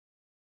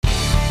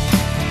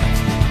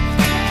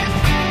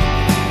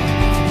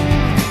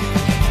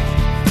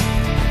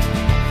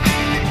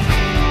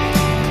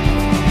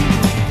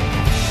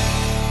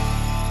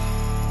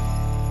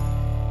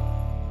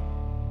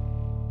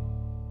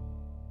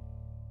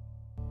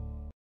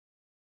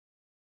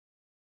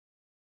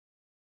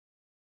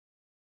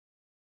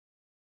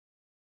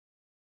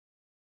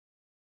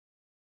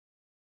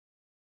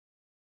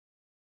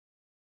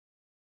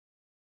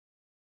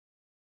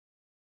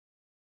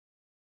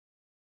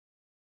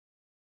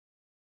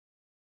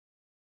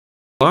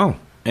Hello,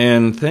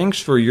 and thanks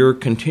for your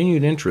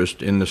continued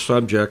interest in the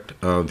subject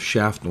of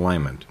shaft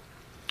alignment.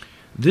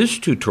 This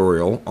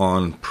tutorial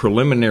on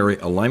preliminary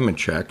alignment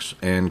checks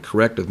and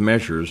corrective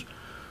measures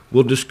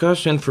will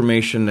discuss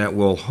information that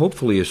will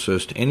hopefully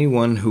assist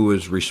anyone who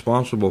is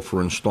responsible for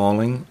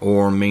installing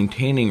or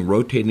maintaining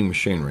rotating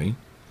machinery,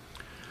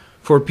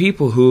 for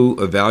people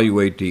who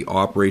evaluate the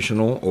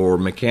operational or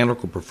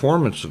mechanical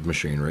performance of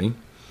machinery,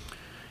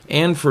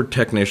 and for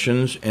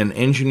technicians and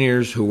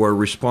engineers who are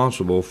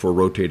responsible for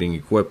rotating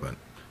equipment.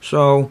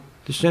 So,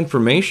 this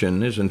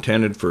information is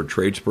intended for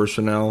trades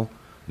personnel,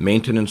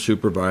 maintenance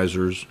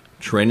supervisors,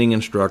 training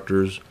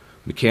instructors,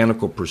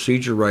 mechanical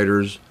procedure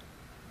writers,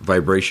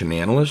 vibration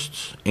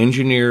analysts,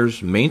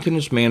 engineers,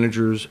 maintenance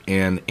managers,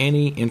 and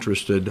any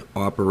interested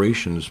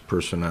operations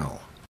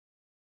personnel.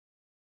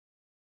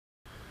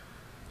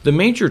 The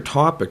major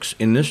topics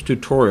in this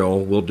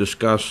tutorial will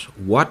discuss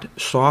what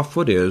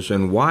softfoot is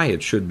and why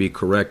it should be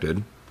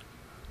corrected,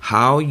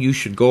 how you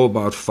should go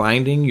about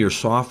finding your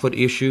softfoot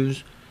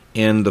issues,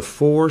 and the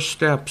 4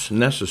 steps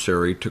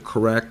necessary to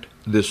correct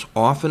this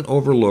often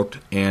overlooked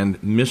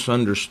and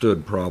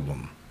misunderstood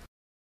problem.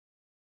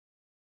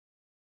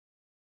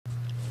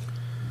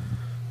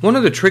 One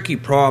of the tricky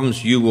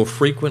problems you will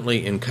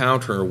frequently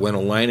encounter when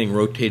aligning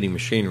rotating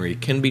machinery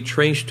can be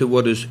traced to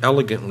what is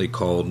elegantly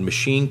called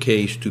machine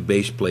case to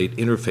base plate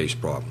interface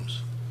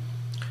problems.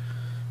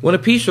 When a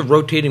piece of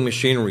rotating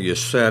machinery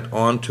is set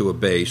onto a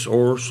base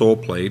or sole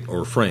plate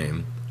or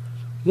frame,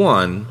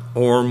 one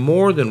or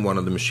more than one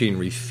of the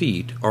machinery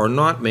feet are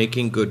not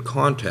making good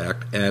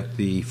contact at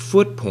the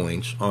foot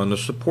points on the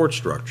support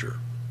structure.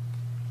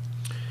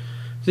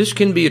 This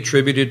can be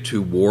attributed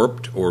to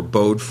warped or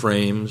bowed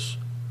frames,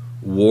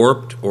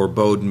 warped or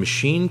bowed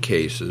machine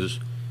cases,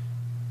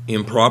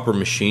 improper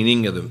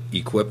machining of the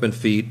equipment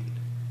feet,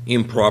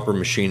 improper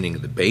machining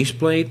of the base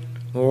plate,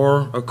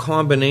 or a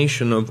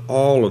combination of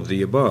all of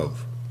the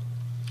above.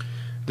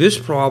 This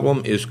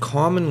problem is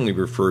commonly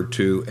referred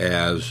to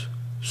as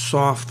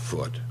soft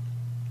foot.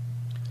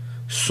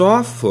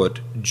 Soft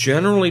foot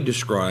generally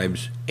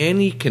describes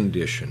any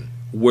condition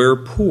where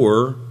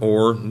poor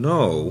or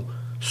no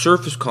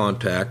surface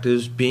contact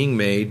is being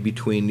made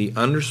between the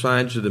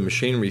undersides of the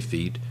machinery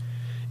feet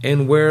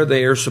and where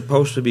they are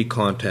supposed to be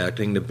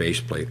contacting the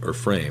base plate or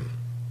frame.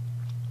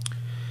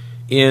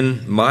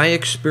 In my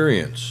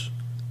experience,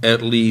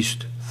 at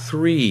least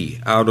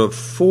 3 out of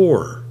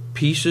 4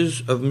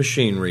 pieces of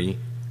machinery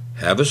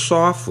have a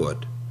soft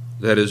foot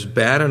that is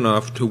bad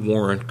enough to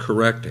warrant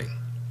correcting.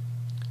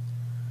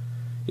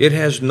 It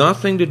has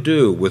nothing to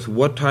do with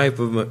what type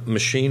of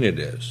machine it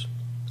is,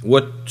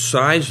 what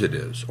size it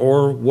is,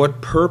 or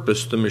what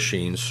purpose the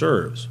machine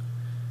serves.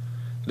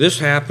 This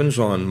happens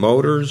on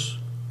motors,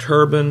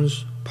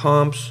 turbines,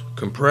 pumps,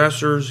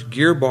 compressors,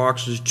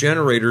 gearboxes,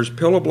 generators,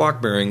 pillow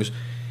block bearings.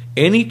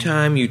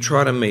 Anytime you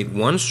try to mate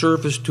one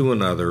surface to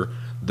another,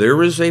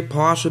 there is a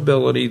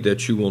possibility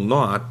that you will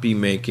not be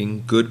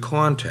making good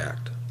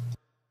contact.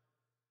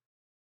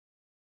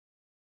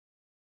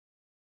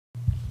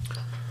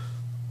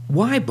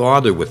 Why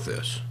bother with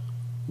this?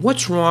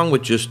 What's wrong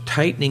with just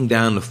tightening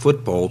down the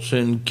foot bolts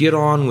and get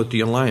on with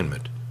the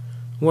alignment?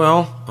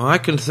 Well, I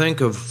can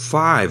think of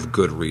 5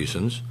 good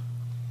reasons.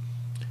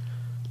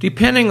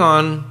 Depending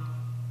on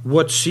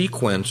what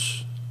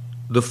sequence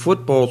the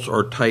foot bolts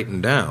are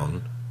tightened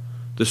down,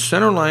 the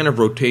center line of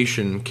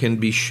rotation can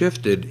be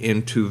shifted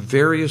into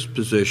various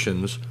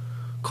positions,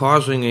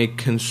 causing a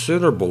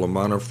considerable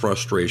amount of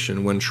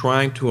frustration when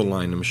trying to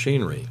align the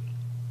machinery.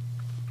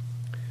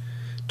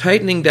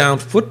 Tightening down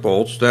foot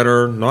bolts that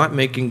are not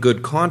making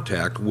good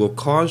contact will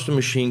cause the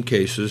machine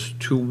cases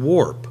to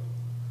warp,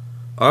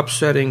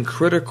 upsetting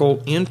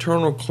critical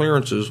internal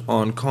clearances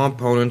on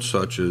components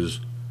such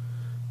as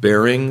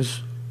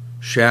bearings,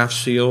 shaft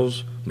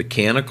seals,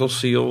 mechanical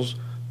seals,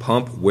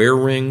 pump wear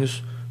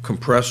rings,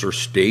 compressor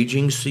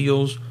staging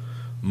seals,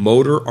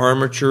 motor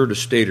armature to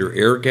stator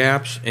air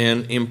gaps,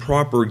 and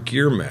improper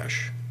gear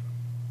mesh.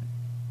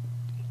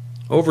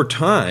 Over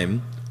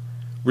time,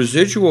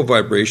 residual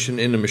vibration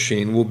in the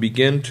machine will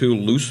begin to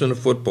loosen the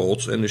foot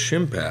bolts, and the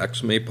shim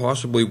packs may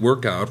possibly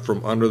work out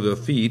from under the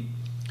feet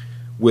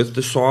with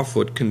the soft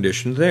foot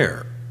condition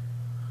there.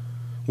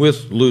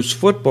 With loose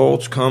foot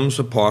bolts comes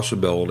a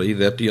possibility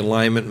that the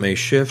alignment may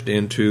shift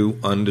into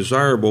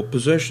undesirable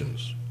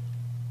positions.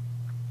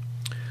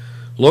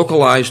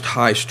 Localized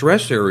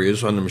high-stress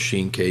areas on the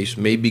machine case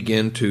may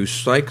begin to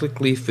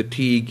cyclically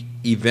fatigue,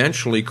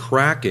 eventually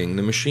cracking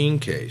the machine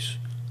case.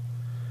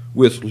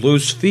 With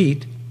loose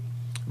feet,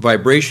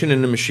 vibration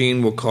in the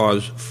machine will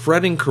cause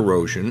fretting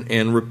corrosion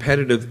and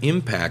repetitive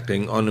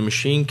impacting on the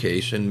machine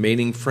case and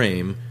mating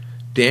frame,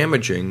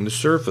 damaging the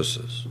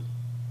surfaces.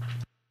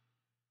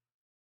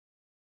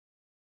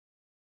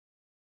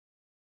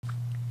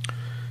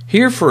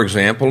 Here, for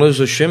example,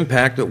 is a shim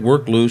pack that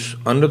worked loose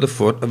under the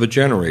foot of a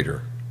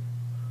generator.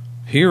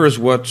 Here is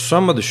what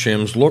some of the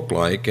shims look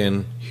like,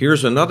 and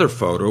here's another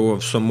photo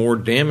of some more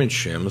damaged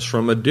shims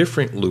from a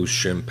different loose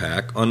shim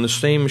pack on the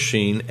same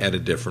machine at a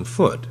different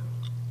foot.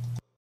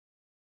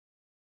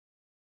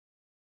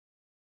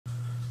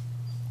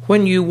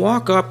 When you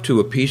walk up to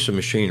a piece of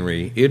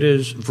machinery, it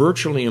is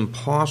virtually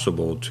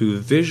impossible to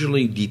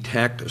visually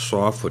detect a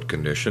sawfoot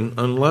condition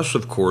unless,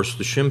 of course,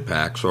 the shim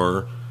packs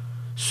are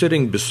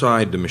sitting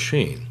beside the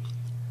machine.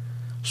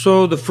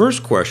 So the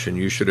first question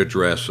you should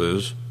address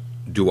is,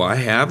 do I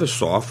have a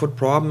sawfoot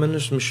problem in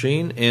this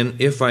machine? And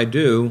if I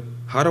do,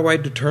 how do I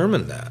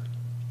determine that?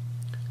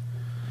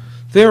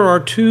 There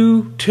are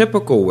two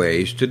typical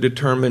ways to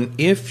determine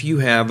if you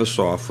have a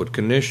sawfoot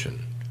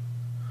condition.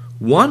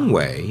 One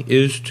way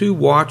is to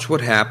watch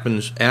what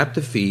happens at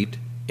the feet,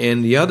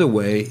 and the other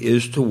way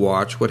is to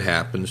watch what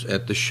happens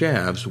at the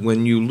shafts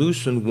when you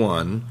loosen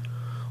one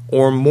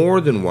or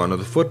more than one of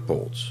the foot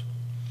bolts.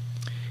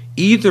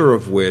 Either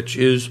of which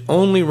is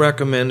only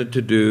recommended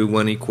to do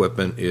when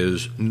equipment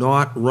is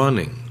not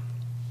running.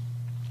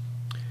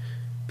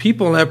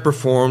 People have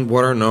performed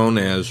what are known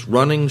as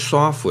running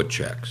sawfoot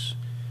checks.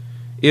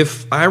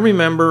 If I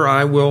remember,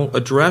 I will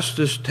address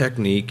this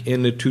technique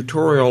in the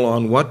tutorial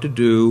on what to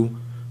do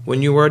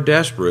when you are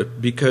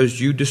desperate because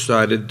you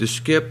decided to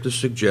skip the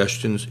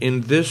suggestions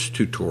in this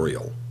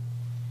tutorial.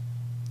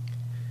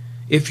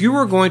 If you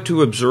are going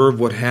to observe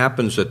what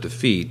happens at the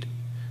feet,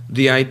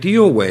 the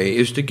ideal way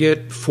is to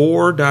get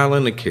 4 dial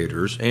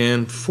indicators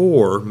and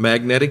 4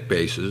 magnetic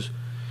bases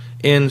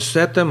and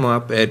set them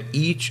up at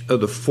each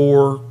of the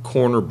 4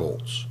 corner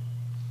bolts.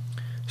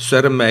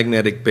 Set a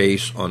magnetic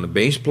base on the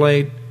base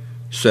plate,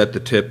 set the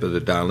tip of the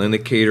dial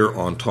indicator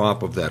on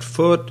top of that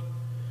foot,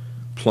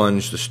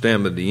 plunge the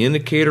stem of the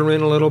indicator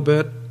in a little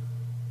bit.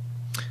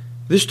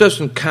 This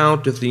doesn't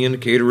count if the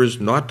indicator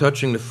is not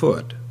touching the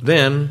foot.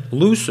 Then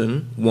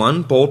loosen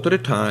one bolt at a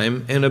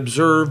time and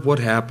observe what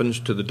happens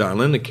to the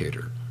dial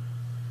indicator.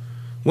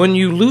 When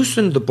you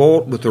loosened the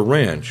bolt with a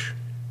wrench,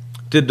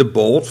 did the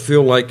bolt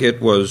feel like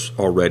it was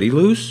already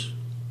loose?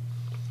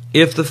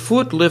 If the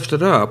foot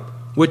lifted up,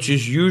 which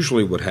is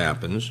usually what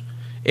happens,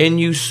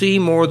 and you see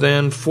more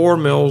than 4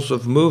 mils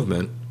of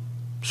movement,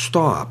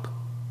 stop.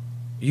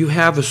 You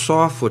have a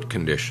sawfoot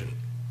condition.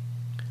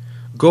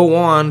 Go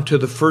on to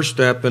the first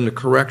step in the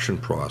correction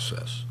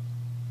process.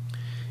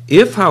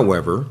 If,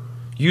 however,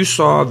 you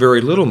saw very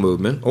little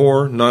movement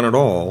or none at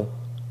all,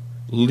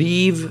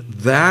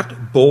 leave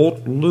that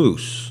bolt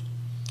loose.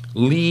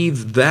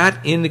 Leave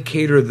that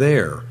indicator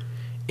there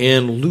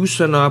and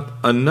loosen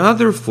up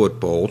another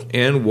foot bolt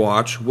and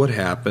watch what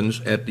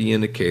happens at the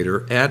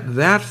indicator at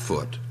that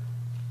foot.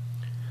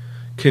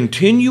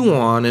 Continue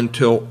on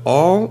until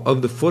all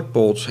of the foot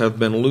bolts have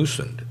been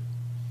loosened.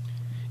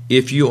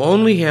 If you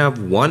only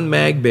have 1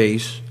 mag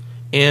base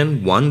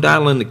and 1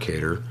 dial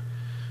indicator,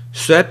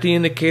 set the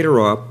indicator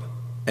up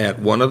at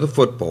one of the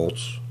foot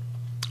bolts,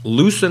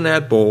 loosen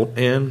that bolt,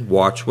 and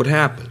watch what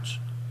happens.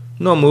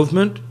 No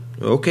movement?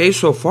 Okay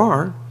so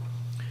far.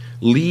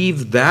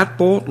 Leave that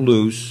bolt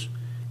loose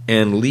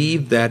and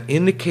leave that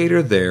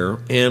indicator there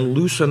and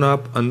loosen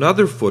up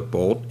another foot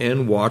bolt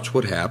and watch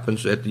what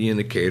happens at the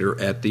indicator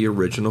at the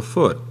original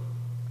foot.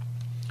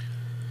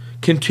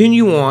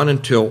 Continue on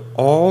until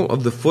all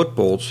of the foot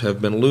bolts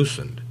have been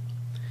loosened.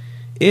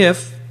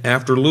 If,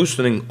 after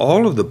loosening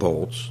all of the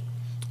bolts,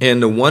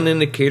 and the one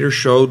indicator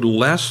showed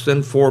less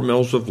than 4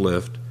 mils of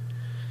lift,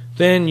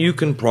 then you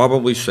can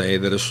probably say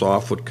that a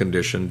sawfoot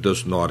condition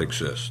does not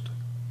exist.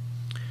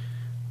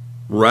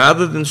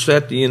 Rather than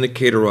set the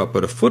indicator up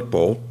at a foot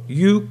bolt,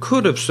 you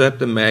could have set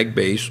the mag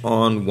base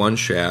on one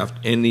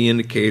shaft and the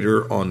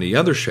indicator on the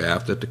other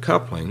shaft at the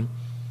coupling,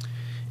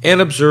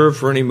 and observe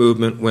for any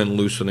movement when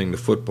loosening the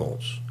foot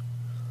bolts.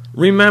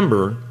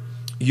 Remember,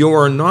 you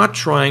are not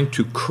trying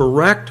to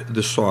correct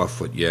the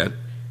sawfoot yet.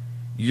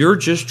 You're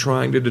just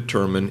trying to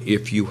determine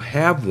if you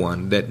have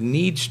one that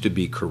needs to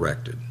be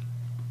corrected.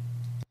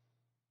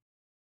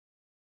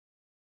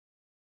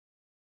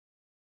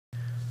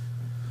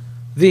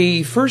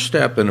 The first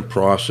step in the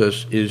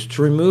process is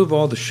to remove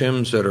all the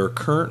shims that are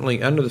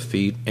currently under the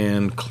feet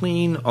and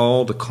clean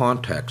all the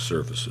contact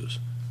surfaces.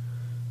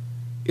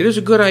 It is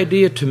a good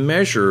idea to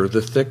measure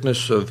the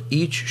thickness of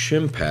each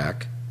shim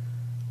pack,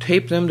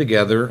 tape them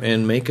together,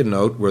 and make a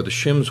note where the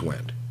shims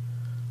went,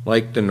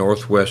 like the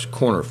northwest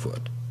corner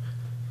foot.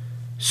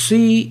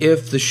 See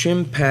if the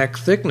shim pack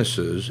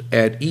thicknesses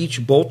at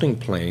each bolting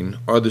plane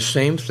are the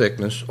same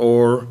thickness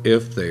or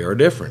if they are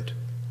different.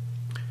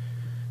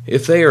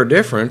 If they are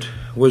different,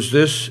 was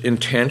this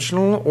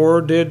intentional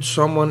or did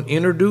someone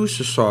introduce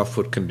a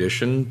sawfoot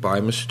condition by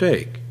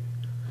mistake?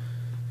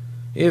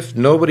 If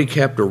nobody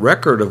kept a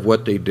record of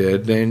what they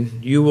did, then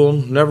you will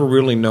never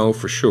really know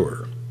for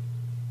sure.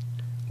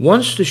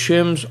 Once the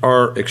shims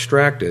are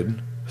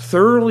extracted,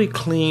 thoroughly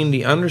clean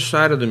the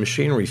underside of the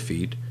machinery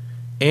feet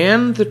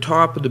and the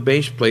top of the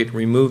base plate,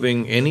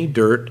 removing any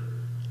dirt,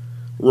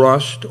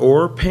 rust,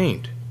 or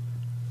paint.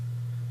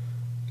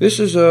 This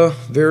is a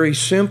very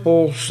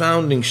simple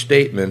sounding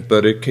statement,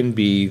 but it can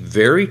be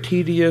very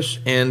tedious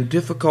and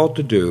difficult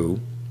to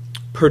do,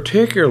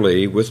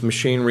 particularly with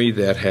machinery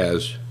that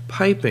has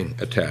piping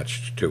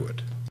attached to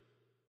it.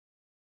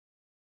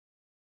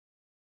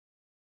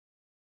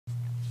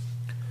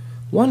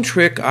 One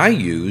trick I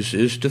use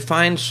is to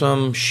find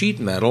some sheet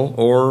metal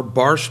or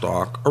bar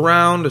stock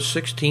around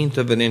 1/16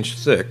 of an inch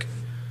thick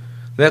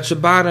that's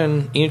about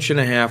 1.5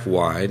 inches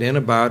wide and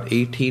about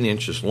 18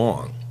 inches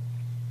long.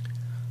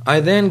 I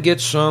then get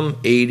some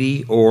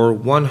 80 or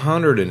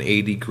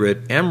 180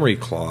 grit emery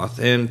cloth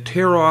and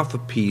tear off a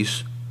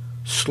piece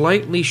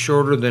slightly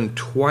shorter than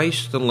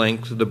twice the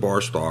length of the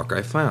bar stock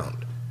I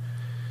found.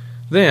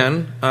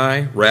 Then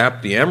I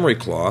wrap the emery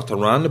cloth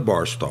around the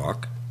bar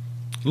stock,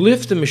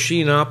 lift the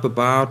machine up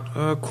about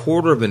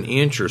 1/4 of an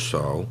inch or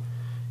so,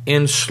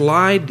 and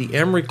slide the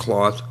emery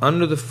cloth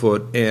under the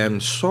foot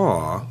and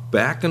saw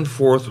back and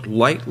forth,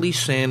 lightly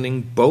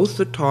sanding both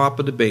the top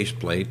of the base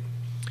plate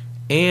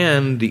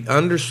and the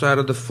underside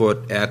of the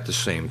foot at the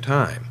same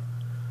time.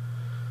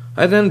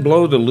 I then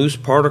blow the loose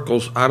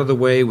particles out of the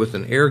way with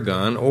an air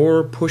gun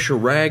or push a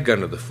rag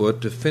under the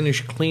foot to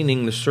finish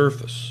cleaning the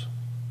surface.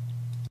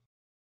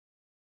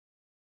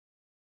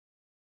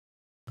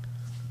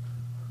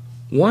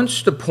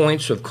 Once the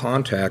points of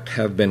contact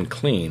have been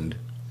cleaned,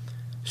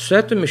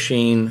 set the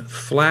machine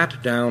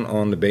flat down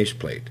on the base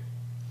plate.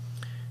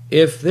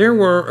 If there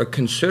were a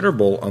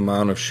considerable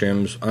amount of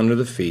shims under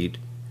the feet,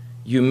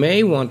 you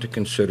may want to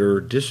consider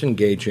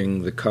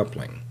disengaging the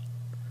coupling.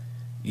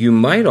 You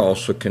might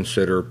also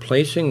consider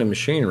placing the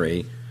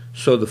machinery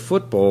so the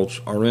foot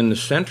bolts are in the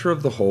center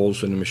of the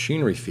holes in the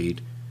machinery feet,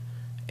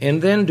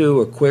 and then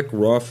do a quick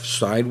rough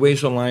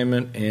sideways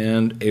alignment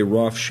and a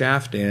rough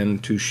shaft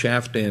end to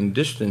shaft end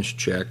distance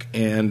check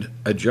and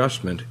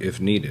adjustment if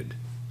needed.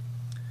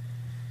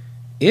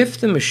 If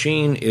the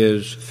machine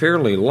is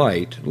fairly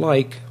light,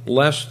 like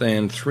less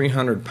than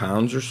 300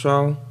 pounds or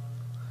so,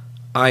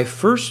 I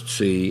first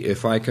see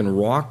if I can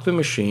rock the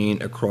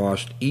machine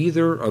across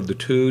either of the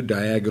two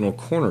diagonal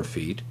corner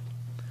feet,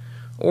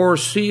 or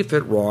see if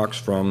it rocks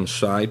from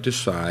side to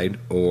side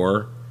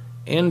or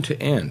end to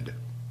end.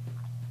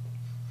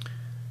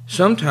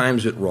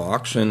 Sometimes it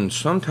rocks and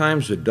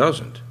sometimes it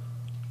doesn't.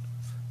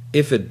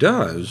 If it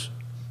does,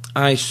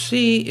 I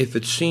see if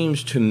it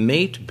seems to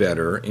mate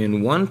better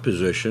in one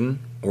position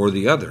or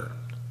the other.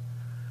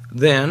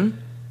 Then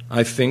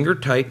I finger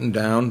tighten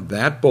down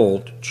that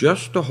bolt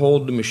just to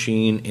hold the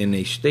machine in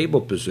a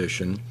stable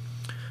position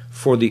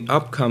for the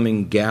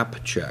upcoming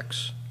gap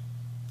checks.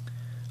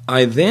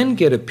 I then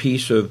get a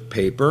piece of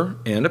paper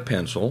and a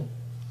pencil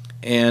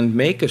and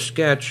make a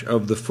sketch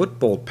of the foot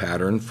bolt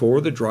pattern for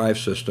the drive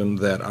system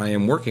that I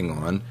am working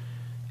on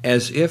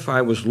as if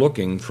I was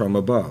looking from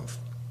above.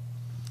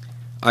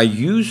 I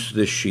use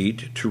this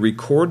sheet to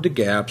record the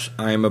gaps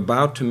I am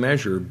about to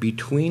measure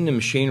between the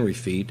machinery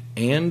feet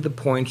and the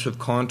points of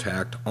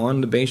contact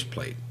on the base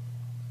plate.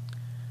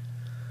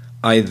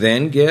 I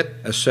then get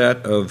a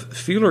set of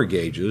feeler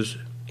gauges,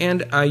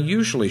 and I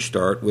usually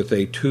start with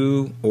a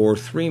 2 or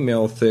 3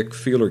 mil thick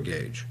feeler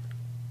gauge.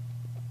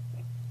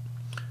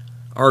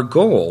 Our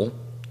goal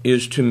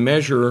is to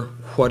measure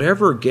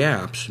whatever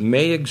gaps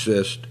may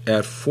exist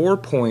at 4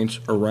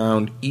 points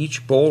around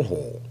each bolt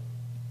hole.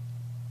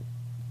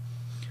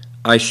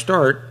 I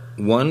start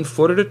 1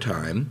 foot at a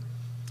time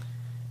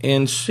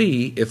and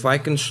see if I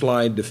can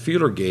slide the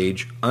feeler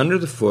gauge under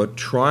the foot,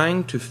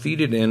 trying to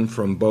feed it in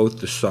from both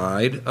the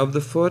side of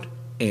the foot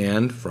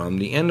and from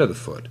the end of the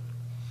foot.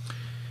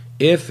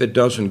 If it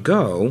doesn't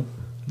go,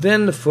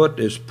 then the foot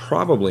is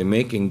probably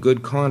making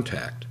good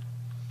contact.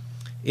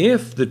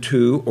 If the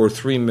 2 or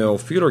 3 mil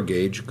feeler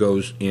gauge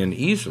goes in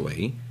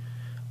easily,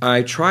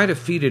 I try to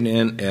feed it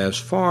in as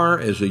far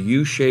as a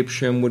U-shaped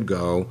shim would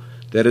go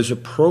that is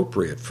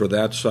appropriate for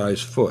that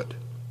size foot.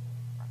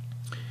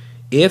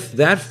 If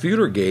that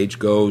feeler gauge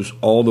goes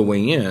all the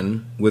way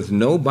in with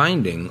no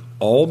binding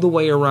all the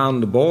way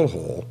around the bolt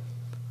hole,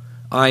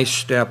 I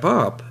step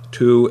up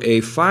to a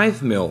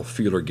 5 mil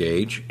feeler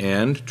gauge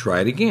and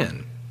try it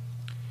again.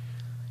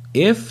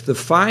 If the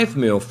 5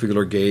 mil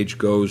feeler gauge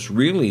goes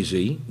real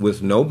easy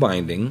with no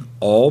binding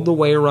all the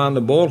way around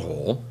the bolt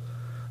hole,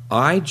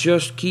 I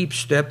just keep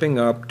stepping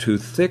up to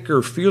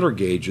thicker feeler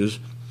gauges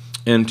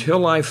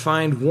until I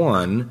find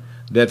one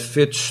that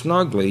fits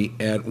snugly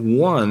at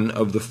one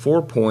of the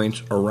 4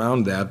 points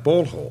around that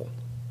bolt hole.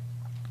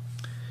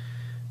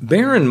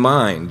 Bear in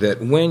mind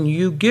that when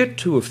you get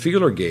to a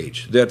feeler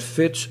gauge that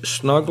fits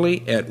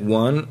snugly at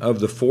one of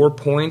the 4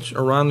 points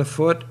around the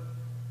foot,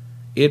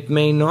 it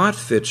may not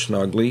fit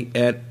snugly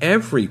at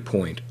every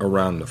point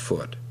around the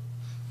foot.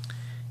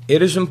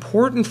 It is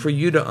important for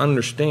you to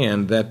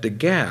understand that the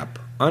gap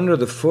under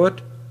the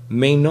foot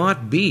may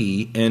not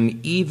be an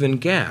even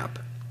gap.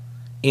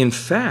 In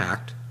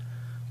fact,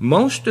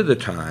 most of the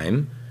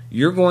time,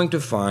 you're going to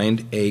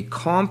find a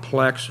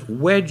complex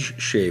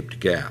wedge-shaped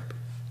gap.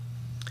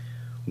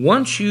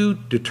 Once you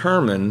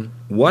determine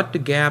what the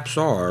gaps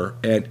are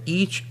at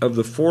each of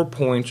the 4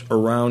 points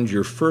around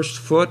your first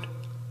foot,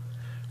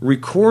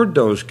 record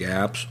those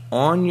gaps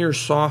on your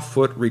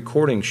sawfoot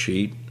recording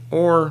sheet,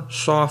 or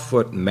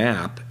sawfoot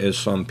map as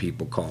some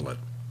people call it.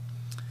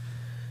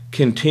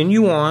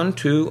 Continue on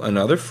to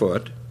another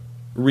foot,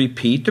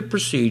 repeat the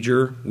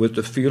procedure with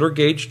the feeler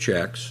gauge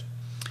checks,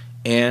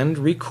 and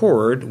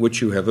record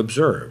what you have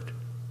observed.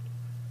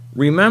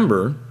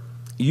 Remember,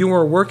 you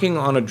are working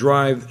on a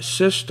drive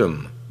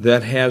system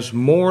that has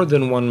more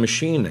than one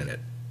machine in it.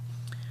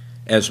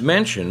 As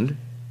mentioned,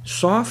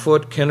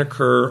 sawfoot can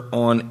occur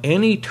on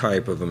any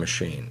type of a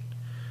machine.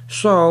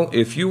 So,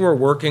 if you are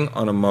working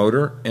on a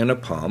motor and a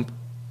pump,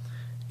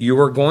 you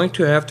are going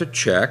to have to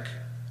check,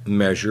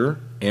 measure,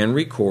 and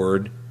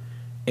record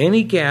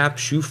any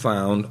gaps you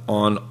found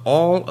on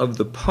all of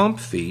the pump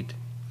feet,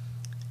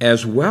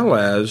 as well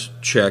as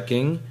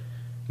checking,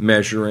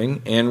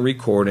 measuring, and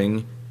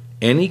recording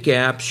any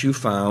gaps you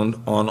found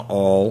on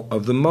all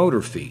of the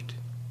motor feet.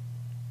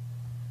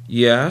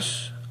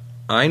 Yes,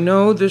 I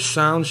know this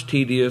sounds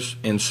tedious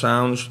and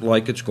sounds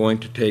like it's going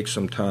to take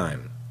some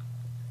time.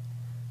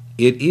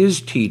 It is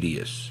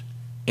tedious,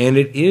 and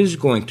it is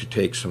going to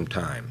take some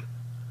time.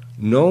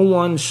 No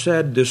one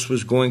said this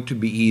was going to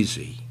be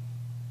easy.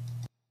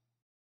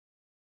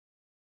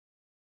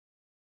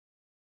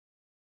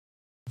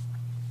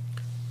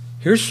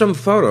 Here's some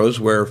photos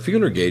where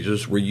feeler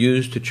gauges were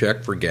used to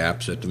check for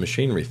gaps at the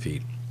machinery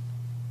feet.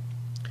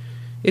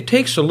 It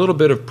takes a little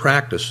bit of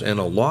practice and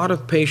a lot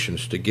of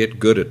patience to get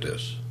good at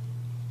this.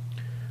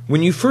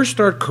 When you first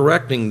start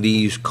correcting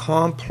these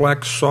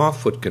complex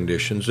sawfoot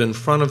conditions in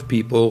front of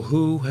people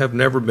who have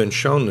never been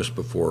shown this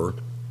before,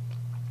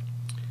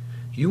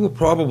 you will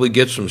probably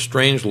get some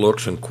strange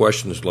looks and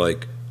questions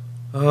like,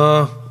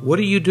 what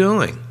are you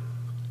doing?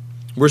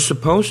 We're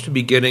supposed to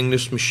be getting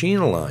this machine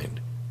aligned.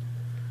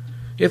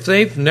 If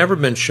they've never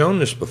been shown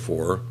this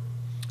before,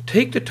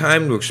 take the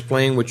time to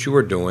explain what you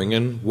are doing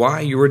and why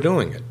you are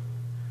doing it.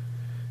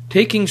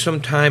 Taking some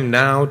time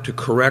now to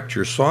correct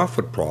your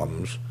sawfoot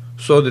problems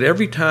so that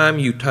every time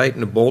you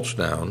tighten the bolts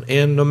down,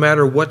 and no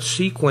matter what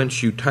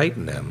sequence you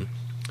tighten them,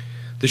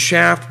 the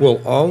shaft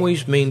will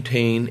always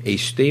maintain a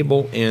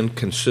stable and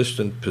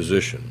consistent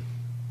position.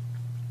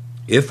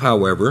 If,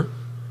 however,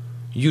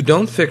 you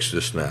don't fix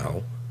this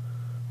now,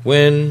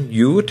 when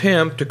you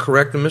attempt to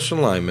correct a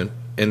misalignment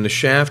and the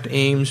shaft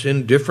aims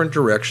in different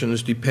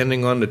directions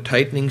depending on the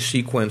tightening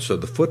sequence of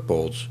the foot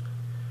bolts,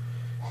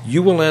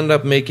 you will end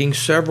up making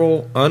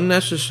several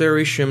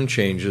unnecessary shim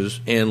changes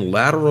and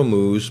lateral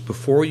moves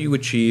before you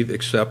achieve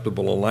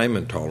acceptable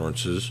alignment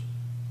tolerances,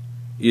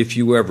 if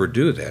you ever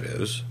do, that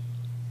is.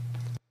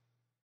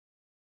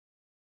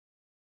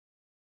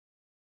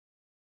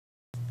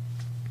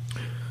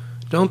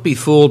 Don't be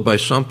fooled by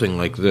something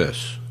like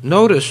this.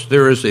 Notice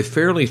there is a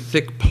fairly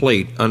thick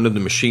plate under the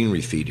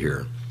machinery feet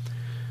here.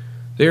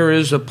 There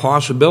is a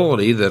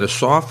possibility that a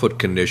sawfoot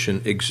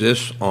condition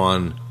exists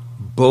on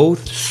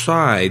both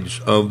sides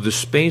of the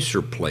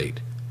spacer plate.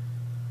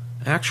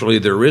 Actually,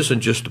 there isn't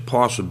just a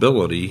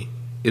possibility,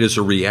 it is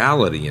a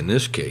reality in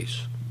this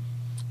case.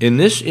 In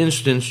this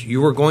instance,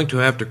 you are going to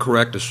have to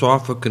correct a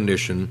sawfoot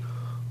condition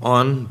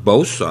on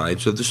both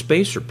sides of the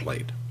spacer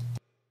plate.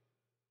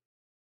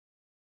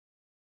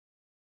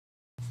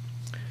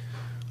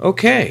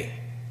 Okay,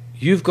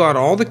 you've got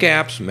all the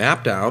gaps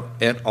mapped out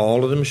at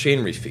all of the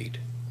machinery feet.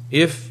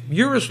 If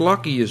you're as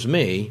lucky as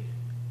me,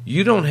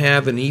 you don't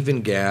have an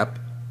even gap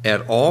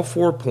at all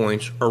 4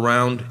 points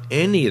around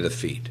any of the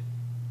feet.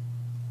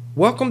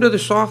 Welcome to the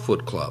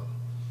Sawfoot Club.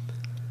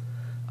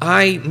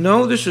 I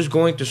know this is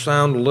going to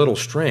sound a little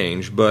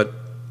strange, but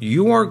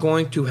you are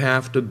going to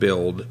have to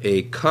build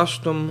a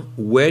custom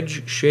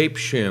wedge-shaped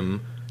shim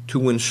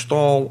to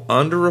install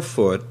under a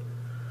foot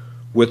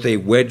with a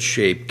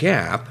wedge-shaped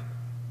gap,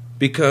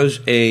 because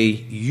a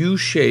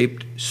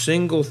U-shaped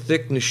single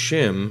thickness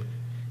shim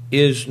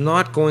is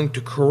not going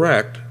to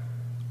correct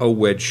a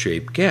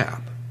wedge-shaped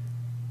gap.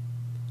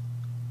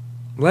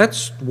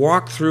 Let's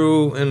walk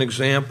through an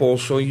example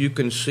so you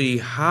can see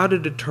how to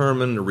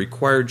determine the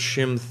required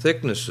shim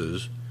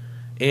thicknesses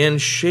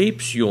and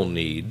shapes you'll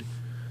need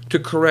to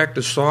correct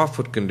a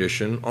sawfoot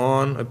condition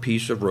on a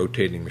piece of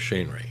rotating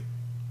machinery.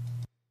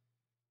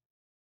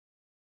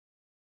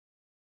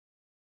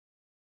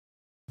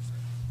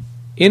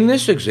 In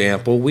this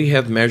example, we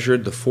have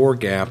measured the 4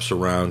 gaps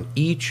around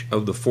each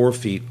of the 4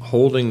 feet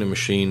holding the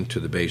machine to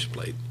the base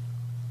plate.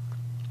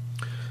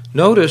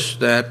 Notice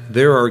that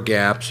there are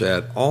gaps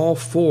at all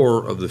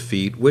 4 of the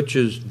feet, which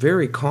is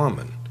very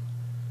common.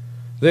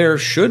 There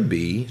should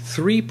be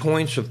 3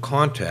 points of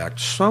contact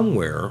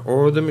somewhere,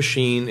 or the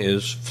machine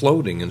is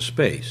floating in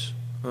space.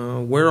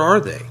 Where are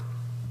they?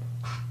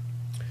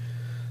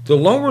 The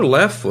lower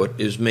left foot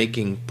is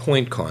making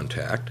point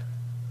contact.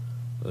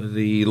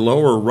 The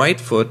lower right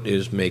foot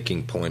is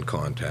making point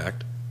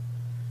contact,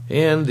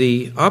 and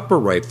the upper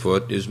right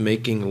foot is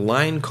making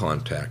line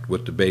contact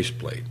with the base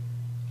plate.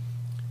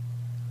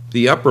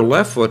 The upper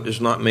left foot is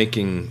not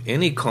making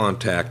any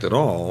contact at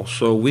all,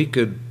 so we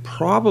could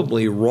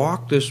probably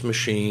rock this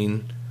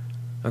machine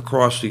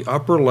across the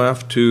upper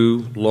left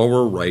to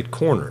lower right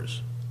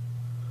corners.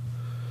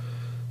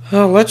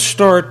 Let's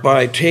start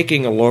by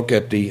taking a look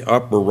at the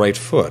upper right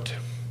foot.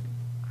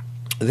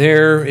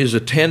 There is a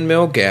 10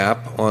 mil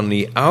gap on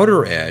the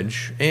outer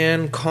edge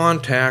and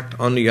contact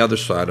on the other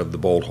side of the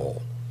bolt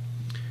hole.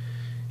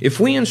 If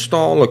we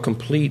install a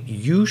complete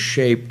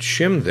U-shaped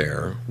shim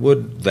there,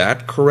 would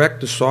that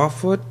correct the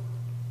sawfoot?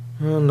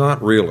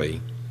 Not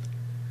really.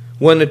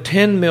 When a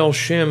 10 mil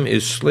shim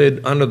is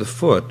slid under the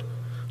foot,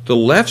 the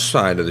left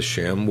side of the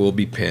shim will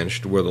be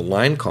pinched where the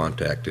line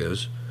contact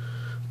is,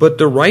 but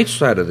the right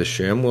side of the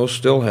shim will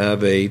still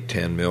have a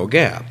 10 mil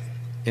gap.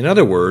 In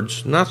other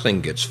words,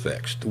 nothing gets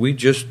fixed. We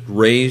just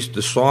raised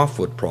the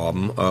sawfoot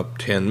problem up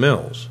 10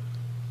 mils.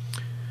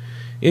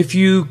 If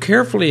you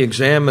carefully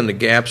examine the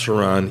gaps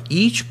around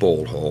each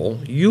bolt hole,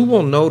 you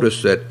will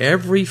notice that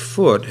every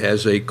foot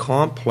has a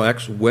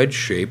complex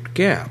wedge-shaped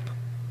gap.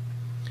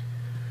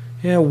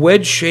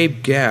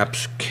 Wedge-shaped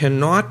gaps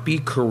cannot be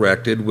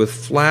corrected with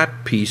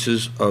flat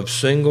pieces of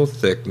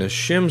single-thickness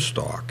shim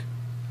stock.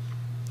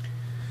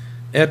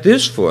 At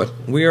this foot,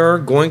 we are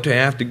going to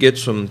have to get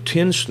some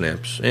tin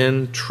snips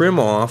and trim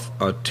off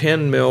a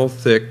 10 mil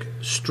thick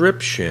strip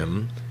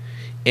shim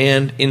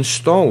and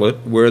install it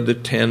where the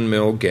 10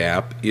 mil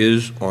gap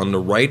is on the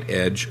right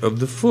edge of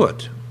the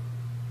foot.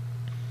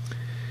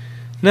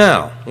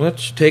 Now,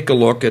 let's take a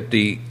look at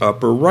the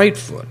upper right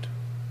foot.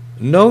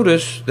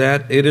 Notice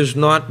that it is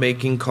not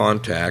making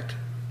contact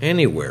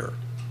anywhere.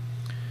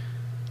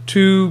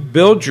 To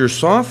build your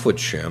sawfoot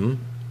shim,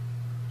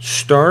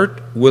 start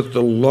with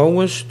the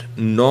lowest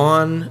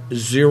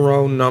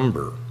non-zero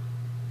number.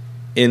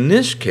 In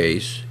this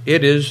case,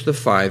 it is the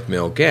 5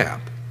 mil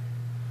gap.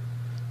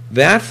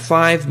 That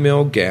 5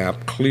 mil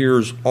gap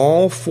clears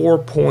all 4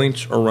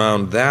 points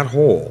around that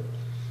hole,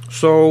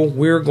 so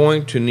we're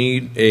going to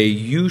need a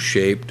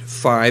U-shaped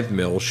 5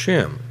 mil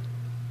shim.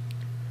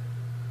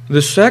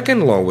 The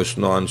second lowest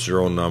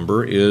non-zero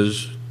number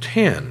is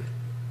 10.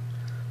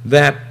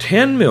 That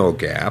 10 mil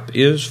gap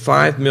is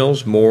 5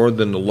 mils more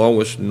than the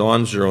lowest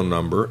non-zero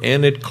number,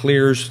 and it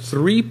clears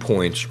 3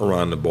 points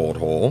around the bolt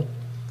hole,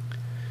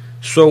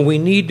 so we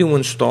need to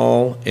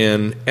install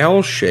an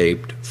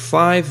L-shaped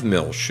 5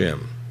 mil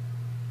shim.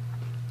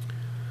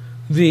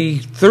 The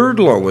third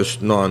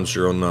lowest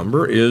non-zero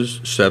number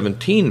is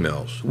 17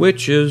 mils,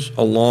 which is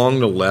along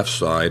the left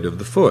side of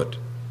the foot.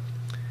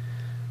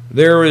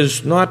 There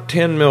is not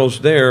 10 mils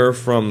there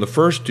from the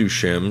first two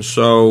shims,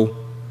 so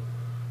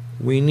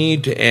we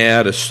need to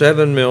add a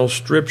 7 mil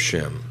strip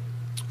shim.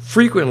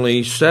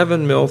 Frequently,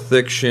 7 mil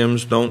thick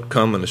shims don't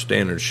come in a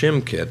standard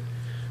shim kit,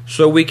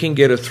 so we can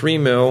get a 3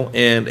 mil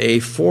and a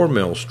 4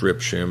 mil strip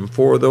shim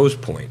for those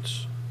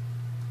points.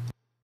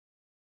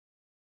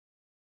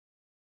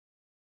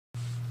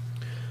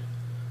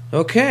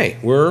 Okay,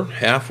 we're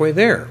halfway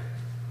there.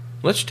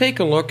 Let's take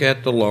a look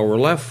at the lower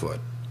left foot.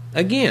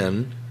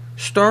 Again,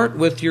 start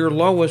with your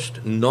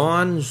lowest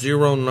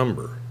non-zero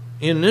number.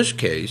 In this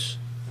case,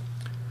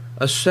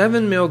 a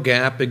 7 mil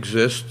gap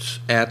exists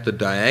at the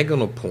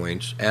diagonal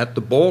points at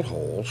the bolt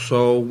hole,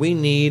 so we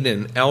need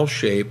an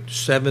L-shaped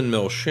 7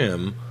 mil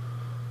shim,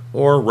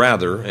 or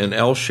rather an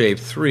L-shaped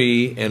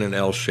 3 and an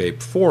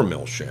L-shaped 4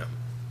 mil shim.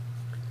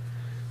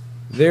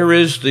 There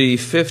is the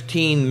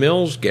 15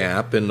 mils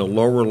gap in the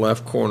lower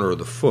left corner of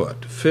the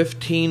foot.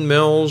 15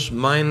 mils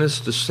minus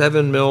the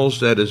 7 mils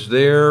that is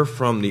there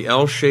from the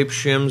L-shaped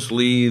shims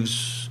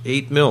leaves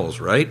 8 mils,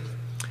 right?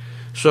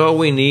 So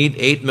we need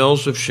 8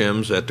 mils of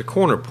shims at the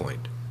corner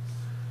point.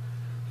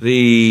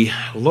 The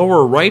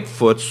lower right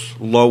foot's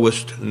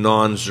lowest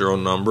non-zero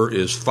number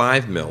is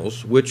 5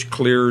 mils, which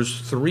clears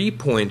 3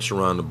 points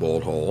around the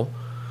bolt hole.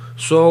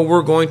 So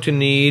we're going to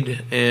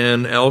need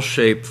an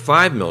L-shaped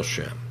 5 mil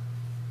shim.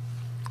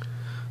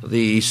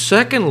 The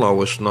second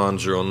lowest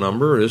non-zero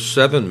number is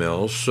 7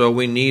 mils, so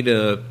we need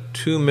a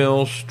 2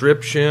 mil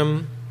strip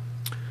shim.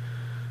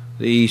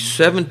 The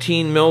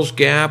 17 mils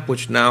gap,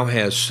 which now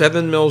has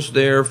 7 mils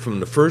there from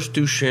the first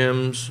two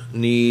shims,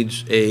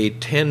 needs a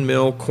 10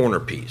 mil corner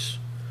piece.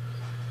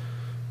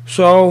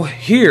 So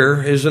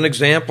here is an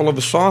example of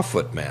a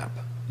sawfoot map.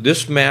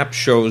 This map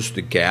shows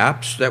the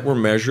gaps that were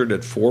measured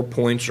at 4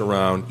 points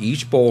around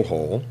each bolt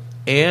hole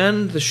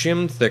and the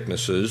shim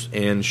thicknesses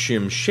and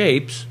shim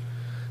shapes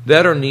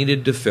that are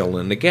needed to fill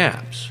in the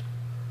gaps.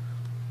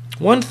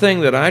 One thing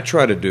that I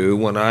try to do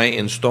when I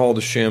install the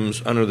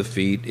shims under the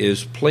feet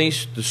is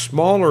place the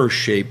smaller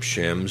shaped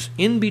shims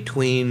in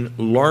between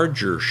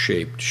larger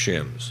shaped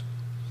shims.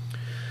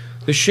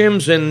 The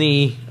shims in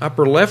the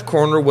upper left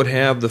corner would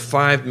have the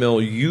 5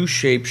 mil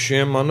U-shaped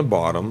shim on the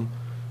bottom,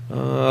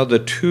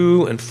 the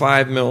 2 and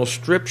 5 mil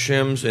strip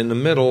shims in the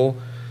middle,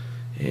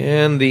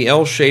 and the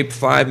L-shaped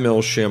 5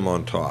 mil shim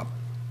on top.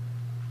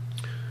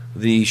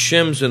 The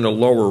shims in the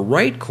lower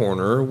right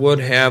corner would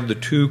have the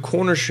 2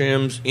 corner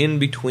shims in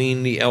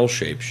between the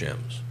L-shaped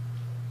shims.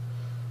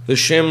 The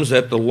shims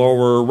at the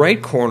lower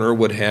right corner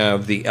would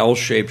have the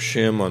L-shaped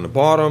shim on the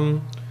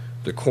bottom,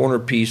 the corner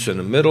piece in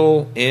the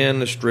middle, and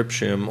the strip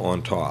shim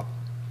on top.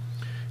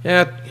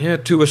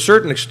 To a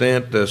certain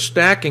extent, the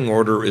stacking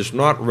order is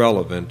not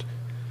relevant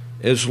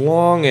as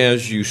long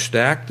as you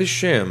stack the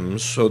shims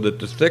so that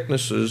the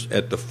thicknesses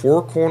at the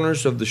 4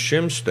 corners of the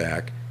shim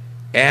stack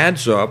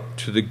adds up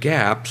to the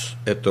gaps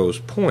at those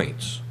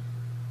points.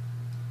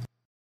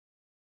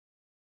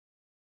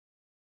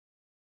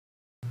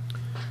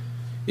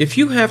 If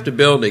you have to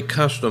build a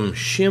custom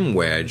shim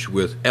wedge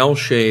with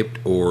L-shaped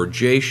or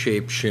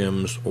J-shaped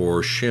shims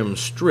or shim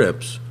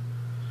strips,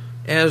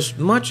 As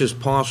much as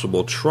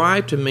possible,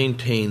 try to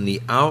maintain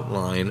the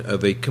outline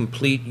of a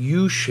complete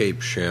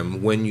U-shaped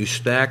shim when you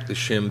stack the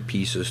shim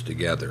pieces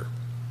together.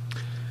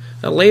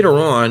 Now, later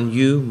on,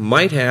 you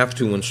might have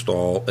to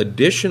install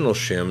additional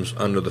shims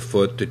under the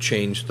foot to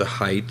change the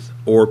height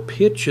or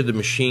pitch of the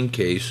machine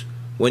case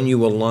when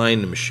you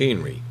align the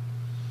machinery.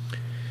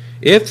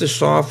 If the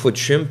softwood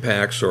shim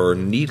packs are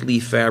neatly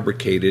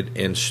fabricated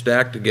and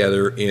stacked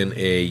together in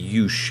a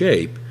U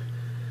shape,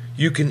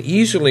 you can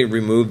easily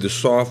remove the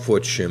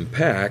softwood shim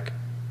pack,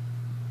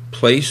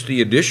 place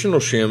the additional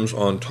shims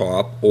on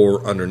top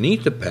or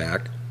underneath the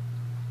pack,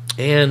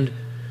 and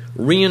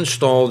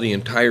reinstall the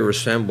entire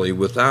assembly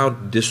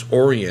without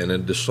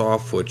disorienting the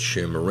softwood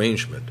shim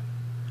arrangement.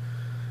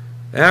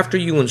 After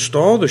you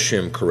install the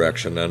shim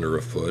correction under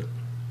a foot,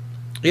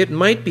 it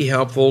might be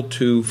helpful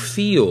to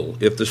feel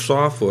if the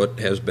softwood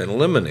has been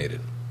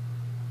eliminated.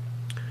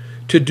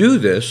 To do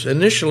this,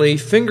 initially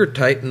finger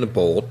tighten the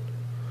bolt,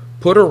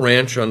 put a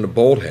wrench on the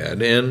bolt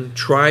head, and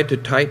try to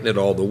tighten it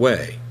all the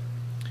way.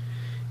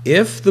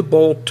 If the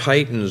bolt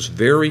tightens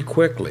very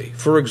quickly,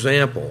 for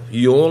example,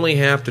 you only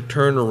have to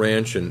turn the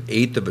wrench an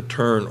eighth of a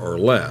turn or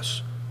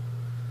less,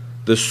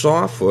 the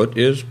softwood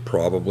is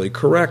probably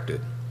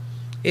corrected.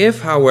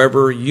 If,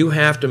 however, you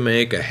have to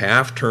make a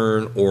half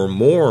turn or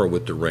more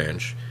with the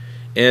wrench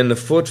and the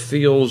foot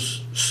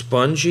feels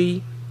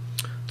spongy,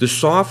 the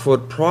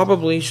softwood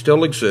probably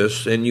still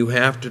exists and you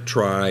have to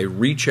try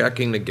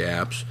rechecking the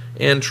gaps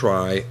and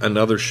try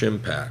another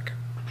shim pack.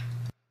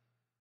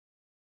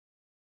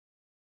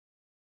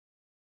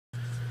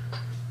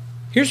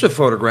 Here's a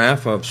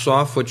photograph of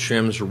softwood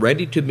shims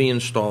ready to be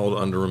installed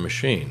under a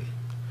machine.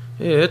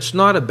 It's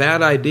not a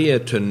bad idea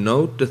to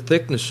note the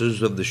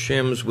thicknesses of the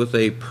shims with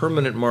a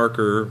permanent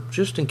marker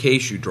just in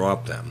case you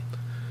drop them.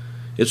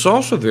 It's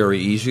also very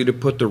easy to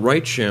put the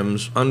right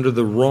shims under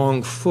the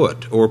wrong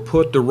foot or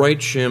put the right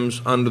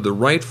shims under the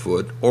right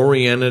foot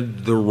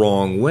oriented the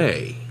wrong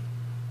way.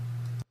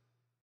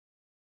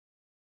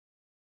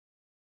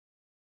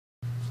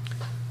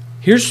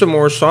 Here's some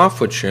more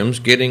softwood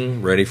shims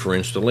getting ready for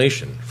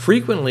installation.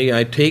 Frequently,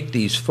 I take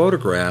these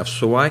photographs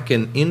so I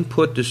can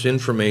input this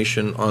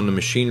information on the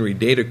machinery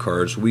data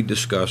cards we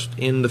discussed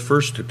in the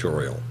first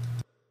tutorial.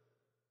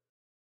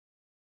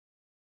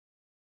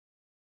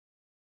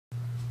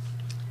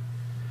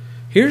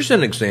 Here's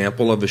an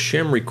example of a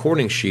shim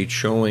recording sheet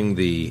showing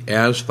the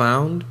as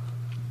found,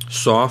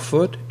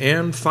 softwood,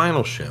 and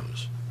final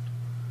shims.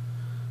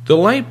 The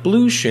light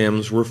blue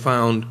shims were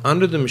found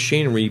under the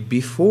machinery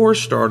before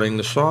starting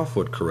the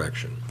softwood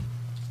correction.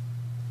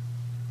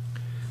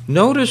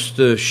 Notice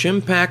the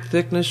shim pack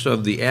thickness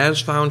of the as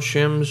found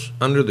shims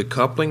under the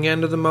coupling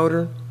end of the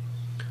motor.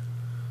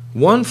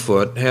 One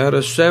foot had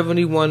a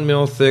 71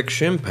 mil thick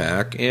shim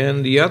pack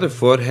and the other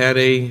foot had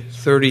a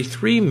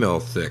 33 mil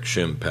thick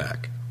shim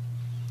pack.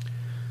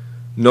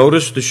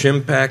 Notice the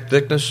shim pack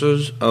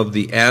thicknesses of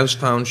the as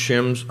found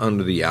shims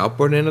under the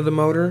outboard end of the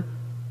motor.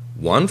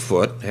 One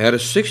foot had a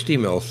 60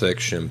 mil thick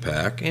shim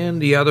pack and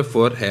the other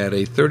foot had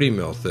a 30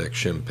 mil thick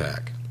shim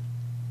pack.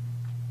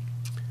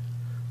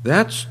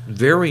 That's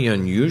very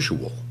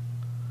unusual.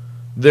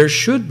 There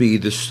should be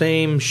the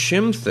same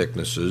shim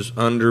thicknesses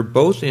under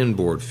both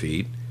inboard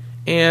feet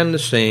and the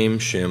same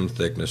shim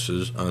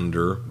thicknesses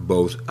under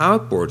both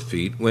outboard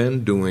feet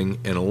when doing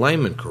an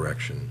alignment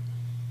correction.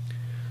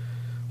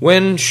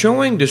 When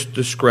showing this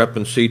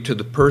discrepancy to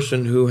the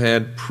person who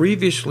had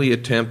previously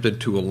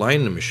attempted to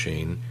align the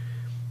machine,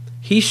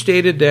 he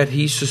stated that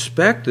he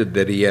suspected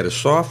that he had a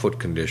softwood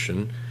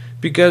condition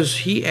because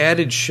he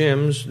added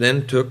shims,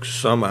 then took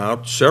some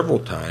out several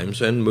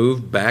times and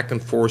moved back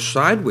and forth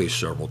sideways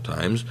several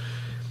times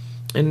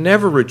and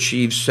never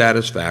achieved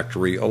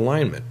satisfactory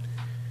alignment.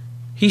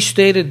 He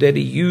stated that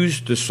he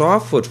used the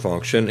softwood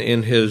function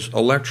in his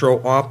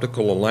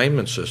electro-optical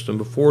alignment system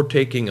before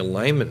taking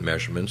alignment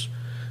measurements,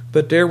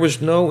 but there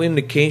was no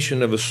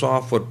indication of a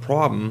softwood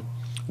problem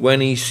when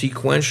he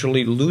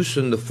sequentially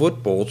loosened the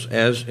foot bolts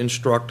as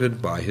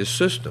instructed by his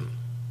system.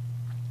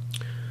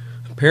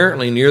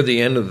 Apparently, near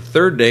the end of the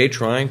third day,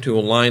 trying to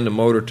align the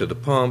motor to the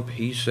pump,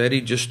 he said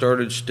he just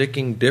started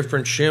sticking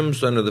different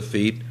shims under the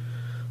feet,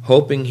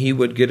 hoping he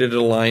would get it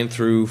aligned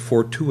through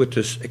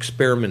fortuitous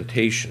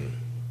experimentation.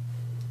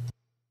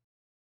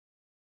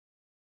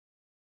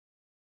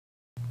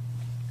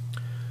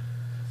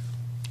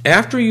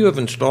 After you have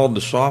installed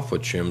the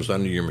softwood shims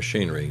under your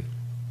machinery,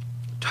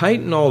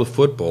 tighten all the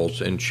foot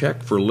bolts and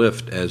check for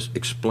lift as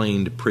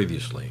explained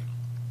previously.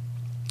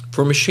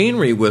 For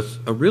machinery with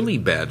a really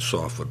bad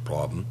softwood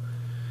problem,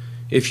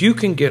 if you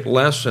can get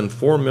less than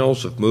 4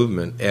 mils of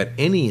movement at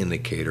any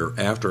indicator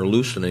after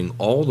loosening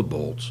all the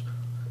bolts,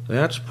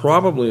 that's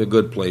probably a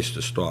good place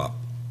to stop.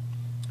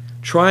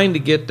 Trying to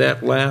get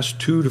that last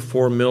 2 to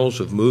 4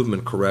 mils of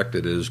movement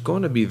corrected is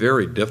going to be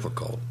very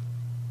difficult.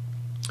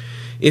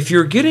 If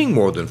you're getting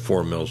more than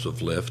 4 mils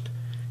of lift,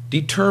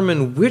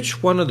 determine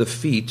which one of the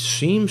feet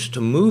seems to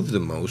move the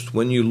most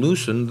when you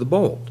loosen the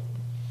bolt.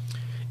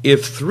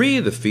 If 3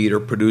 of the feet are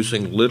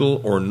producing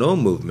little or no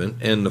movement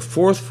and the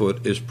 4th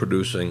foot is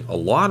producing a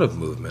lot of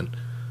movement,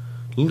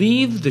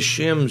 Leave the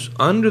shims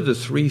under the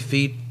 3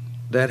 feet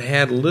that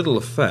had little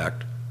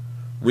effect,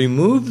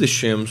 remove the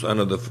shims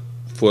under the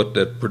foot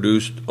that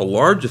produced a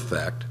large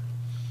effect,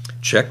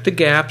 check the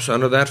gaps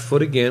under that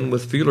foot again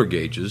with feeler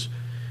gauges,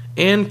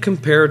 and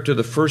compare it to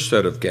the first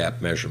set of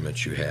gap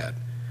measurements you had.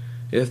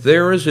 If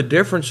there is a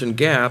difference in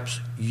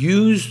gaps,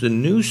 use the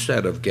new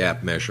set of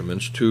gap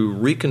measurements to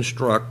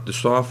reconstruct the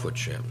softfoot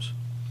shims.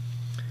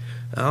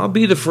 I'll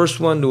be the first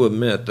one to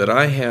admit that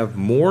I have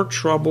more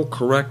trouble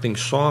correcting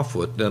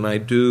softfoot than I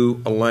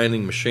do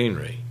aligning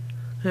machinery.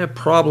 The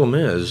problem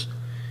is,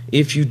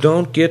 if you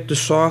don't get the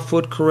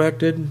softfoot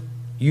corrected,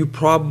 you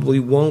probably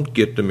won't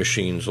get the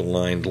machines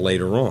aligned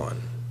later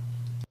on.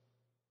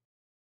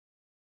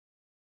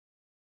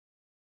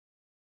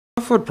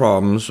 Softfoot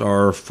problems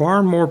are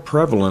far more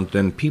prevalent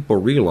than people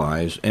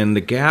realize, and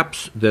the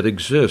gaps that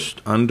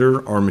exist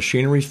under our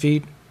machinery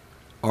feet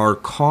are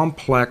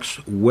complex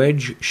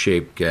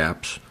wedge-shaped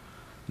gaps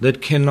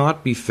that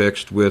cannot be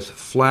fixed with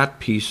flat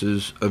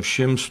pieces of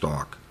shim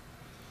stock.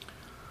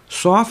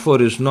 Softfoot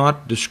is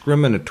not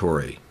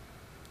discriminatory.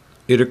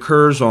 It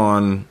occurs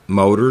on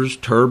motors,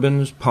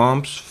 turbines,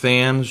 pumps,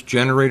 fans,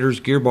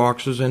 generators,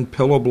 gearboxes, and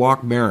pillow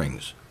block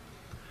bearings.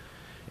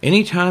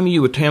 Anytime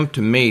you attempt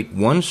to mate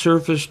one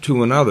surface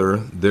to another,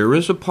 there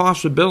is a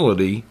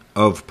possibility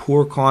of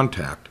poor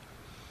contact.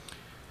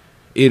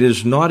 It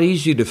is not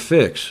easy to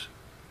fix,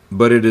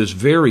 but it is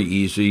very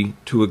easy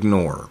to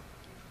ignore.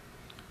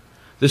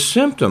 The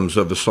symptoms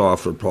of a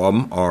softfoot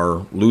problem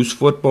are loose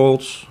foot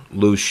bolts,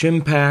 loose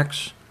shim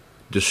packs,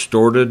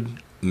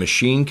 distorted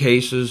machine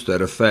cases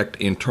that affect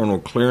internal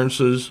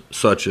clearances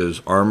such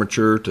as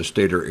armature to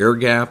stator air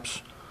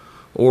gaps,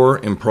 or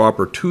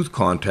improper tooth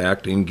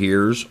contact in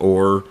gears,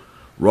 or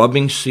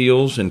rubbing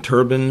seals in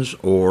turbines,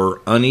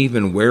 or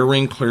uneven wear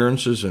ring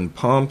clearances in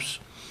pumps,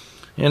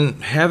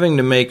 and having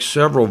to make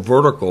several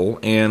vertical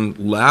and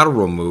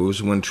lateral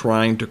moves when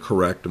trying to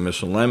correct a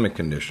misalignment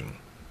condition.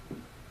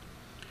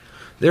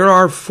 There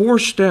are 4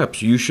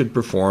 steps you should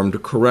perform to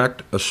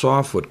correct a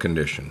softfoot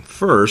condition.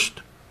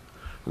 First,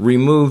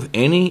 remove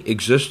any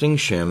existing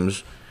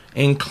shims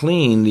and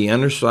clean the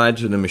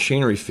undersides of the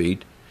machinery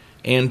feet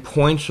and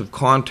points of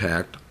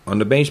contact on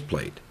the base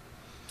plate.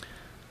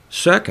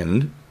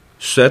 Second,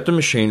 set the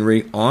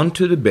machinery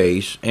onto the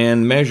base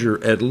and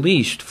measure at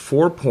least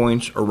 4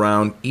 points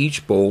around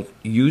each bolt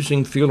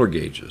using feeler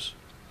gauges.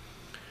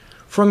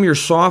 From your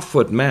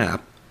softfoot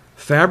map,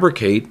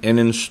 fabricate and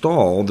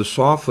install the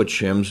softfoot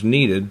shims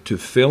needed to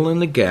fill in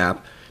the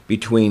gap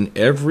between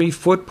every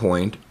foot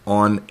point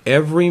on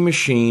every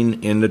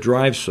machine in the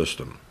drive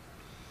system.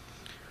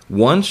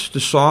 Once the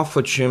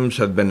softfoot shims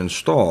have been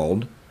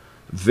installed,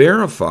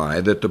 verify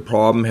that the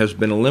problem has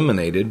been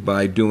eliminated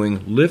by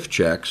doing lift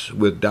checks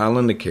with dial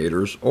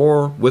indicators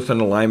or with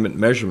an alignment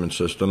measurement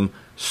system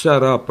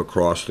set up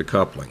across the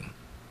coupling.